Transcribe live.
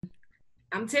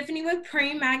I'm Tiffany with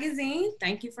Preme Magazine.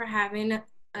 Thank you for having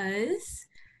us.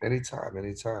 Anytime,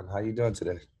 anytime. How you doing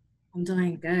today? I'm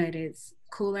doing good. It's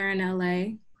cooler in LA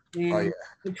Oh yeah. than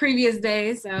the previous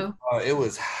days, so Oh, it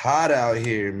was hot out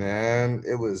here, man.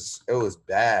 It was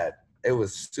bad. It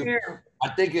was super. here I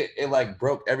think it like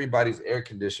broke everybody's air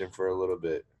condition for a little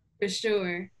bit. for sure. For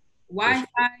sure.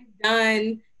 Wi-Fi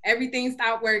done. Everything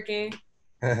stopped working.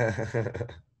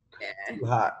 Yeah, Too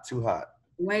hot, too hot.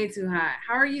 way too hot.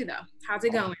 How are you though? How's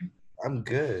it I'm, going? I'm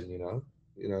good, you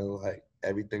know. Like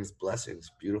everything's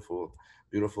blessings. Beautiful,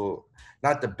 beautiful.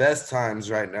 Not the best times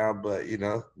right now, but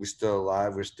we're still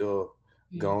alive. We're still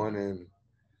Mm, going and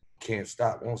can't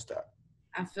stop, won't stop.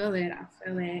 I feel it. I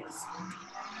feel it.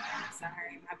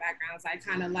 Sorry, my background's like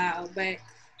kind of loud, but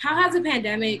how has the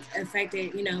pandemic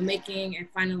affected, making and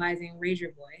finalizing Raise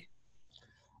Your Boy?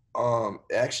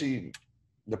 Actually,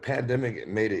 the pandemic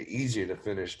made it easier to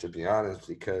finish, to be honest,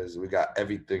 because we got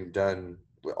everything done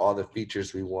with all the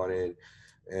features we wanted,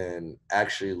 and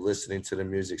actually listening to the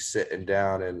music, sitting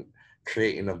down and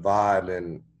creating a vibe,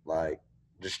 and like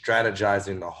just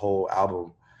strategizing the whole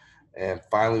album. And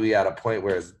finally, we at a point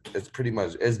where it's pretty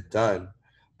much it's done,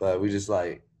 but we're just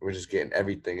getting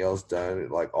everything else done,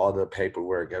 like all the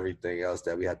paperwork, everything else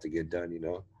that we have to get done.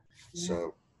 Yeah.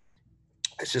 So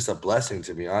it's just a blessing,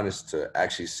 to be honest, to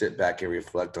actually sit back and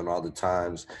reflect on all the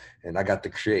times. And I got to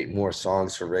create more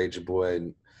songs for Rage Boy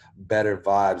and better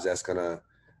vibes that's gonna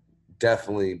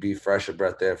definitely be fresher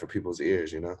breath air for people's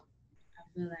ears. I feel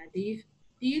that.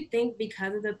 Do you think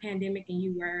because of the pandemic and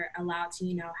you were allowed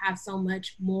to, have so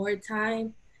much more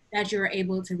time that you were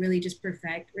able to really just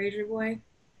perfect Razor Boy?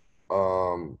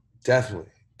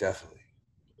 Definitely, definitely,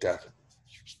 definitely.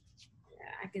 Yeah,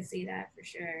 I can see that for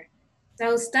sure.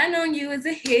 So Stun on You is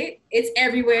a hit. It's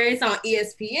everywhere. It's on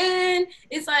ESPN.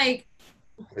 It's like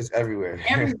It's everywhere.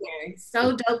 everywhere.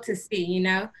 So dope to see.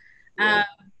 Yeah. Um,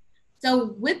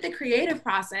 so with the creative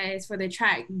process for the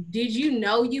track, did you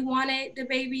know you wanted the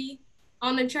baby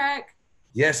on the track?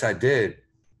 Yes, I did.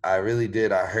 I really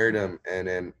did. I heard him, and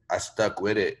then I stuck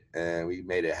with it, and we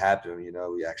made it happen.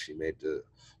 We actually made the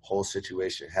whole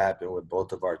situation happen with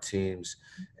both of our teams,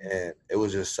 and it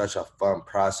was just such a fun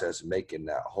process making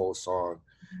that whole song,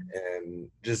 and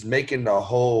just making the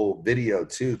whole video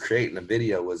too. Creating the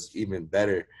video was even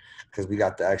better because we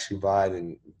got to actually vibe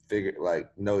and figure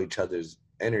know each other's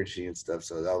energy and stuff.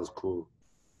 So that was cool.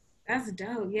 That's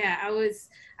dope. Yeah, I was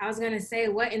gonna say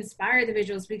what inspired the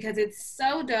visuals because it's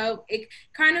so dope. It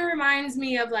kind of reminds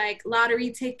me of like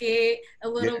lottery ticket a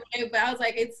little bit, but I was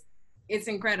like, it's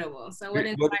incredible. So what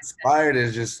What inspired inspired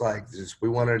is just we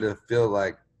wanted to feel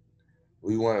like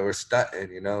we're stunting,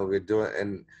 we're doing,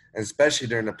 and especially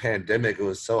during the pandemic, it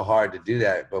was so hard to do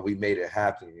that, but we made it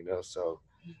happen. So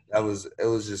it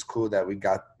was just cool that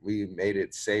we made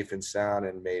it safe and sound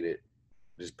and made it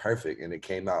just perfect, and it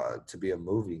came out to be a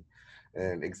movie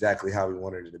and exactly how we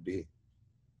wanted it to be.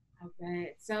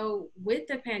 that? So with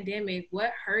the pandemic,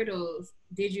 what hurdles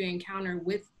did you encounter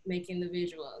with making the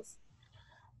visuals?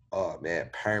 Oh man,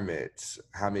 permits,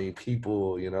 how many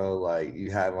people, like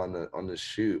you have on the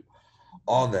shoot,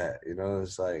 all that,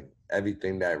 it's like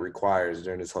everything that requires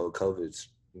during this whole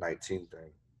COVID-19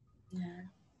 thing. Yeah.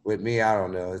 With me, I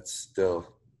don't know. It's still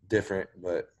different,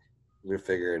 but we'll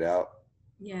figure it out.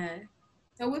 Yeah.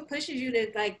 So what pushes you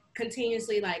to like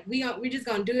continuously like we're just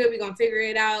gonna do it, we're gonna figure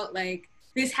it out, like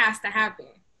this has to happen.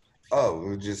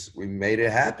 Oh, we made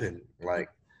it happen.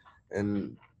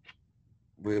 And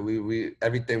we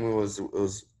everything was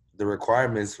the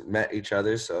requirements met each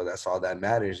other, so that's all that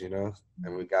matters. And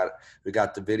we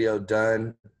got the video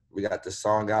done. We got the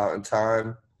song out in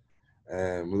time,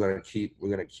 and we're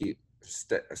gonna keep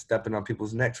stepping on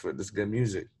people's necks with this good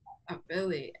music. I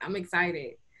feel it. I'm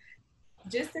excited.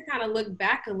 Just to kind of look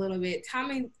back a little bit,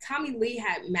 Tommy Lee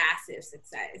had massive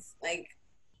success, like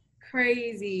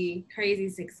crazy, crazy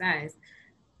success.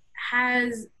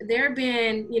 Has there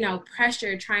been,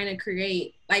 pressure trying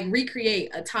to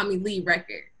recreate a Tommy Lee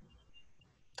record?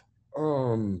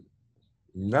 Um,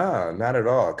 Nah, not at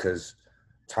all. Cause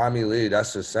Tommy Lee,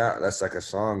 that's a sound. That's like a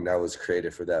song that was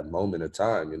created for that moment of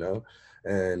time.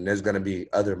 And there's gonna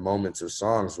be other moments of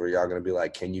songs where y'all gonna be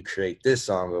like, "Can you create this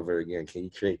song over again? Can you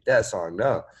create that song?"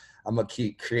 No, I'm gonna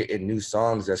keep creating new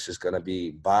songs. That's just gonna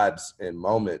be vibes and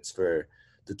moments for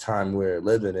the time we're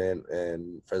living in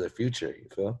and for the future. You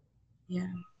feel?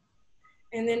 Yeah.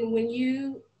 And then when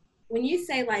you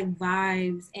say like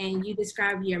vibes and you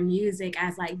describe your music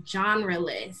as like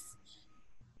genreless,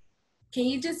 can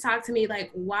you just talk to me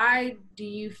like why do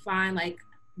you find like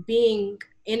being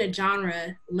in a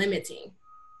genre limiting?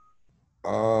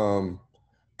 Um,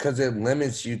 Cause it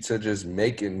limits you to just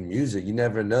making music. You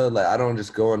never know. Like I don't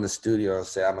just go in the studio and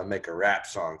say I'm gonna make a rap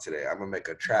song today. I'm gonna make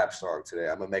a trap song today.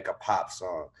 I'm gonna make a pop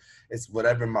song. It's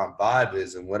whatever my vibe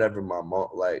is and whatever my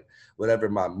whatever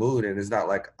my mood. And it's not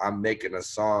like I'm making a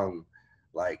song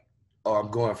like, oh,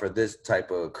 I'm going for this type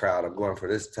of crowd. I'm going for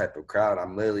this type of crowd.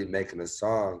 I'm literally making a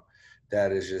song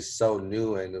that is just so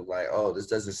new and like, oh, this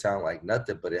doesn't sound like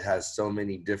nothing, but it has so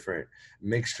many different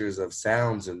mixtures of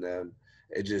sounds in them.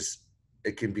 It just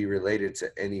it can be related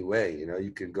to any way. You know, you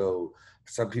can go.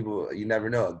 Some people you never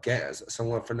know. Again,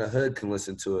 someone from the hood can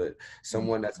listen to it.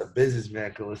 Someone that's a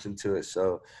businessman can listen to it.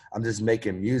 So I'm just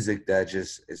making music that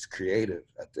just is creative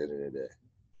at the end of the day.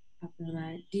 I feel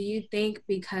that. Do you think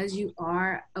because you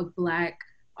are a Black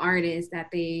artist that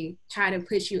they try to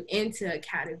put you into a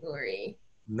category?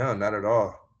 No, not at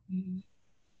all. Mm-hmm.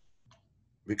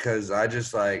 Because I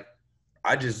just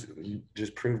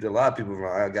proved a lot of people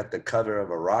wrong. I got the cover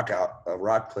of a rock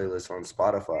playlist on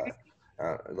Spotify.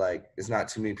 Like it's not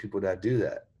too many people that do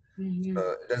that. Mm-hmm.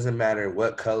 So it doesn't matter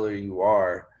what color you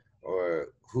are or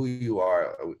who you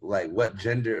are, like what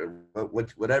gender,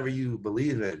 whatever you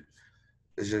believe in.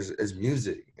 It's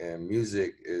music, and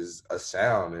music is a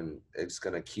sound, and it's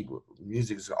gonna keep.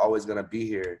 Music is always gonna be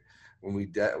here when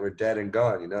we're dead and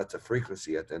gone. You know, it's a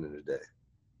frequency at the end of the day.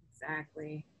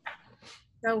 Exactly.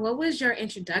 So, what was your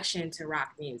introduction to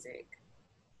rock music?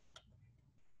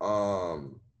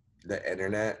 The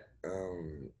internet,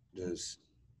 just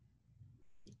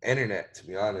internet. To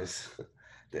be honest,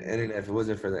 the internet. If it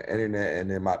wasn't for the internet, and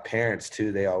then my parents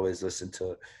too, they always listened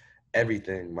to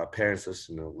everything. My parents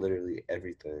listen to literally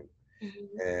everything.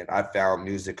 Mm-hmm. And I found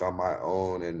music on my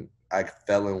own and I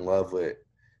fell in love with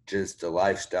just the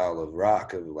lifestyle of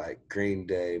rock of like Green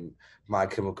Day, My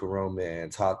Chemical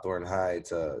Romance, Hawthorne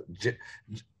Heights,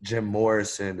 Jim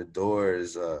Morrison, The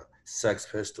Doors, Sex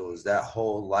Pistols. That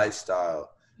whole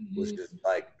lifestyle was Mm-hmm. just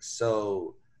like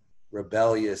so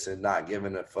rebellious and not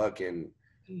giving a fuck and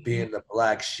Mm-hmm. being the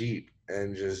black sheep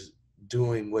and just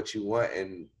doing what you want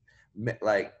and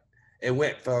like it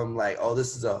went from like, oh,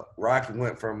 this is a rock. It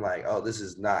went from like, oh, this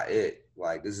is not it.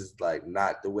 Like this is like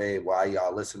not the way why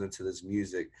y'all listening to this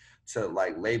music to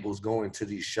like labels going to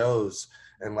these shows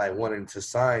and like wanting to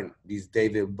sign these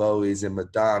David Bowies and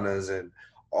Madonnas and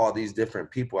all these different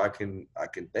people I can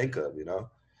think of, you know.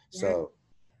 Yeah. So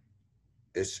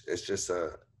it's just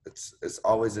it's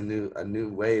always a new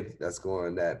wave that's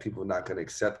going that people not gonna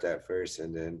accept at first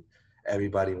and then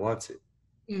everybody wants it.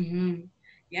 Mm-hmm.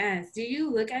 Yes. Do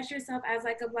you look at yourself as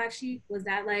like a Black sheep? Was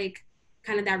that like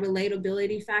kind of that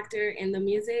relatability factor in the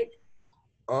music?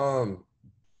 Um,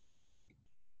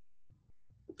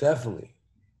 Definitely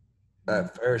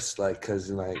at first, like, cause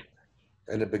like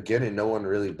in the beginning, no one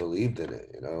really believed in it.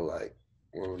 You know, like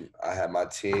when I had my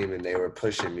team and they were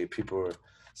pushing me, people were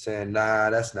saying, "Nah,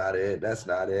 that's not it. That's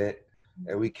not it."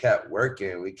 And we kept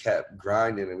working, we kept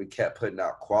grinding, and we kept putting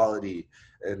out quality,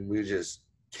 and we just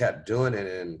kept doing it.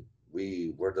 And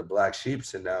we were the black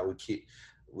sheeps, and now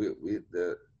we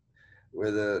the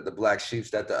we're the black sheeps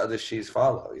that the other sheeps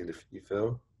follow. You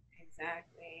feel?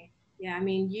 Exactly. Yeah, I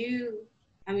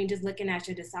mean, just looking at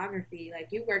your discography, like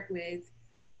you work with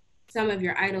some of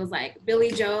your idols like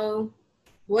Billy Joel,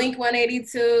 Blink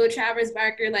 182, Travis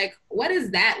Barker. Like, what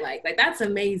is that like? Like, that's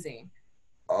amazing.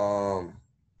 Um,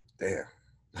 Damn.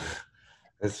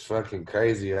 It's fucking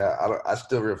crazy. I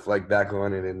still reflect back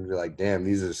on it and be like, damn,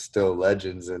 these are still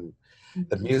legends. And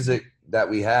the Mm-hmm. music that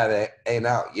we have ain't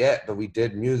out yet, but we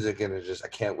did music, and it's just I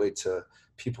can't wait till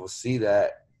people see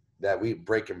that we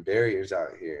breaking barriers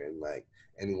out here, and like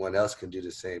anyone else can do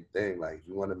the same thing. Like if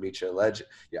you want to meet your legend,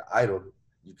 your idol,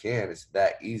 you can. It's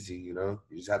that easy, you know.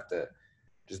 You just have to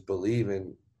just believe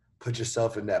and put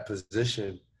yourself in that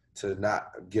position to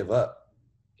not give up.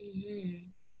 Mm-hmm.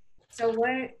 So,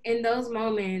 what in those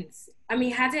moments, I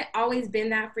mean, has it always been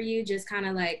that for you, just kind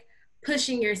of like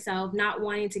pushing yourself, not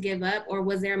wanting to give up? Or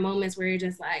was there moments where you're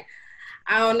just like,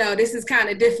 I don't know, this is kind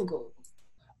of difficult?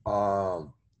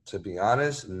 To be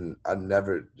honest, I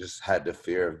never just had the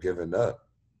fear of giving up.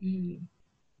 Mm-hmm.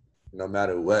 No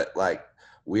matter what, like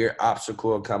weird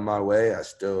obstacle come my way, I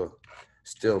still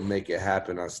make it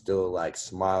happen. I still like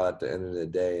smile at the end of the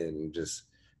day and just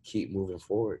keep moving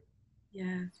forward.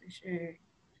 Yeah, for sure.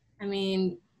 I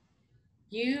mean,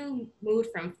 you moved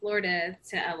from Florida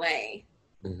to LA.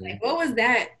 Hmm. Like, what was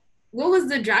that? What was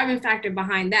the driving factor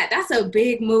behind that? That's a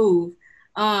big move.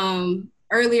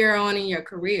 Earlier on in your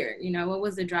career, what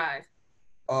was the drive?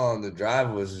 The drive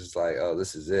was just like, oh,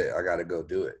 this is it. I gotta go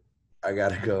do it. I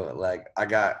gotta go. Like I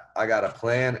got a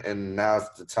plan, and now's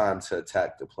the time to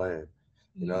attack the plan.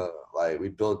 You Mm-hmm. know, like I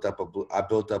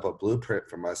built up a blueprint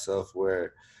for myself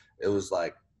where it was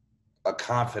like a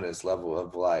confidence level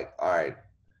of like, all right,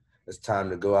 it's time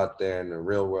to go out there in the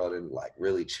real world and like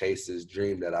really chase this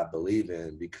dream that I believe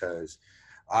in, because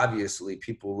obviously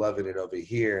people loving it over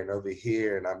here,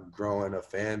 and I'm growing a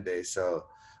fan base. So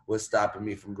what's stopping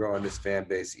me from growing this fan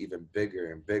base even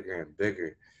bigger and bigger and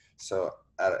bigger? So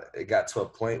it got to a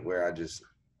point where I just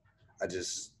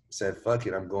said, fuck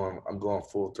it, I'm going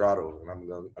full throttle, and I'm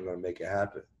gonna make it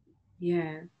happen.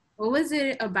 Yeah. What was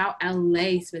it about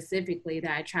LA specifically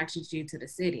that attracted you to the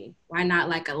city? Why not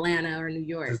like Atlanta or New This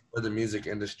York? is where the music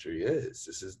industry is.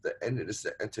 This is the end. This is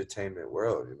the entertainment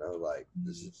world. You know, like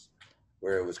this is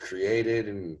where it was created,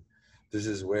 and this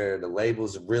is where the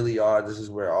labels really are. This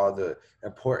is where all the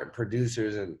important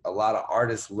producers and a lot of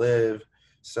artists live.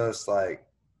 So it's like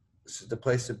this is the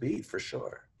place to be for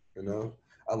sure. You know,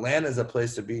 Atlanta's a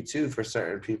place to be too for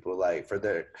certain people, like for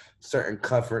their certain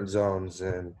comfort zones,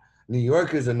 and New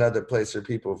York is another place for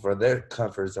people for their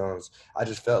comfort zones. I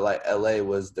just felt like LA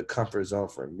was the comfort zone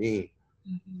for me,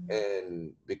 Mhm.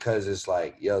 and because it's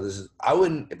like, yo, this is, I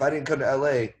wouldn't, if I didn't come to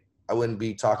LA, I wouldn't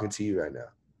be talking to you right now.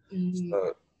 Mhm.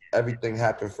 So everything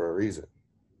happened for a reason.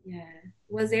 Yeah.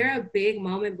 Was there a big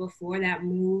moment before that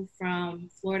move from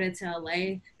Florida to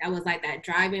LA that was like that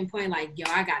driving point? Like, yo,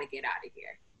 I gotta get out of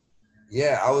here.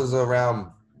 Yeah, I was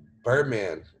around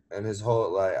Birdman and his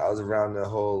whole, like, I was around the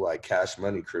whole like Cash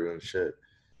Money crew and shit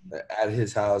at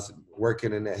his house,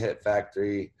 working in the hit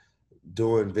factory,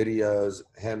 doing videos,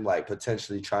 him like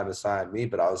potentially trying to sign me,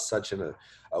 but I was such in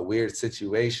a weird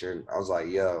situation. I was like,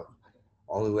 yo,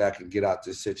 only way I can get out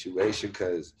this situation,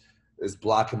 because it's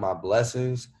blocking my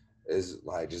blessings, is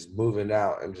like just moving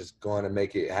out and just going to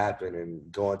make it happen, and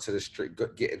going to the street,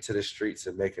 getting to the streets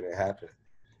and making it happen.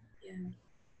 Yeah.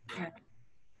 Yeah.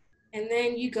 And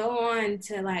then you go on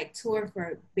to like tour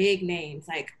for big names,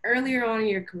 like earlier on in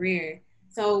your career.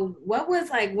 So what was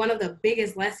like one of the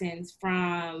biggest lessons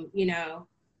from,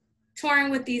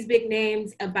 touring with these big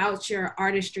names about your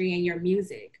artistry and your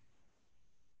music?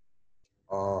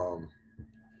 Um,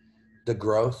 the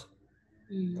growth,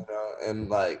 Mm. you know, and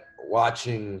like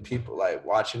watching people, like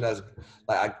watching us,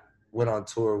 like I went on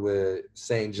tour with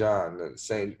St. John, and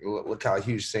St. Look how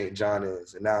huge St. John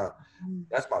is, and now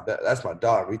that's my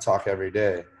dog. We talk every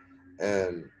day,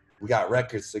 and we got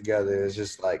records together. It's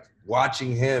just like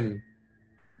watching him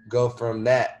go from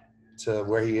that to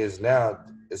where he is now.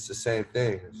 It's the same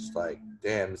thing. It's like,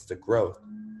 damn, it's the growth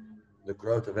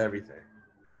of everything.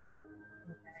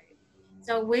 Okay.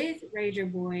 So with Ranger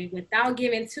Boy, without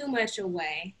giving too much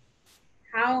away,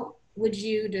 how would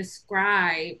you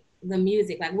describe the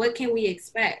music? Like what can we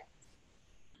expect?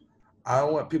 I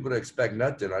don't want people to expect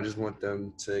nothing. I just want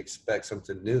them to expect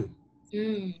something new.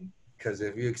 Mm, Because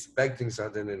if you're expecting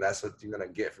something, then that's what you're gonna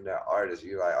get from that artist.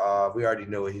 You're like, oh, we already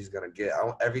know what he's gonna get.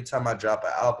 Every time I drop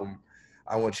an album,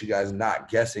 I want you guys not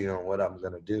guessing on what I'm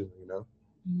gonna do. You know,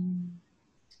 mm,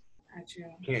 gotcha.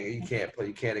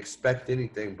 you can't expect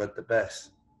anything but the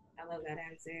best. I love that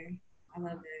answer. I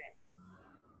love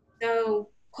that. So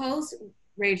post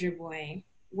Ranger Boy,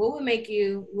 what would make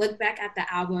you look back at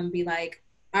the album and be like,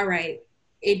 all right,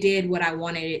 it did what I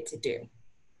wanted it to do?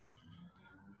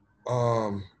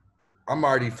 Um, I'm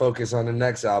already focused on the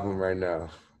next album right now.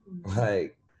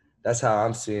 Like that's how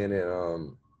I'm seeing it.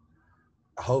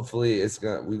 Hopefully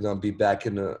we're gonna be back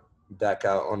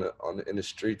out in the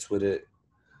streets with it.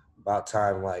 About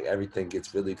time, like everything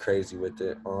gets really crazy with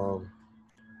it.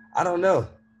 I don't know.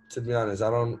 To be honest, I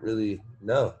don't really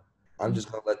know. I'm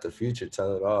just gonna let the future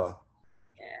tell it all.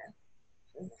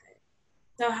 Yeah.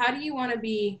 So how do you want to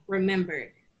be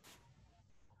remembered?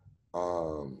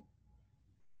 Um,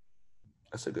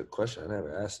 that's a good question.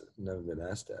 Never been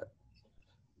asked that.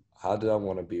 How did I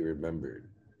want to be remembered?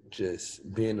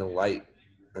 Just being a light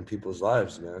in people's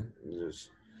lives, man. Just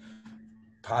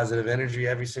positive energy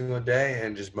every single day,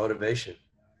 and just motivation.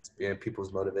 Being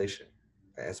people's motivation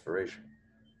and inspiration.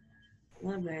 I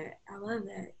love that. I love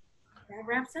that. That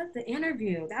wraps up the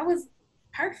interview. That was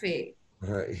perfect.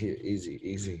 Easy,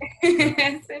 easy.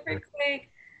 Super quick,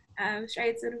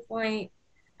 straight to the point.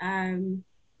 Um,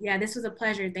 yeah, this was a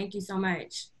pleasure. Thank you so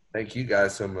much. Thank you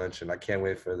guys so much, and I can't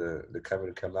wait for the cover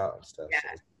to come out and stuff. Yeah,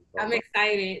 So it's I'm fun.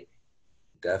 excited.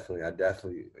 Definitely, I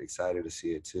definitely excited to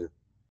see it too.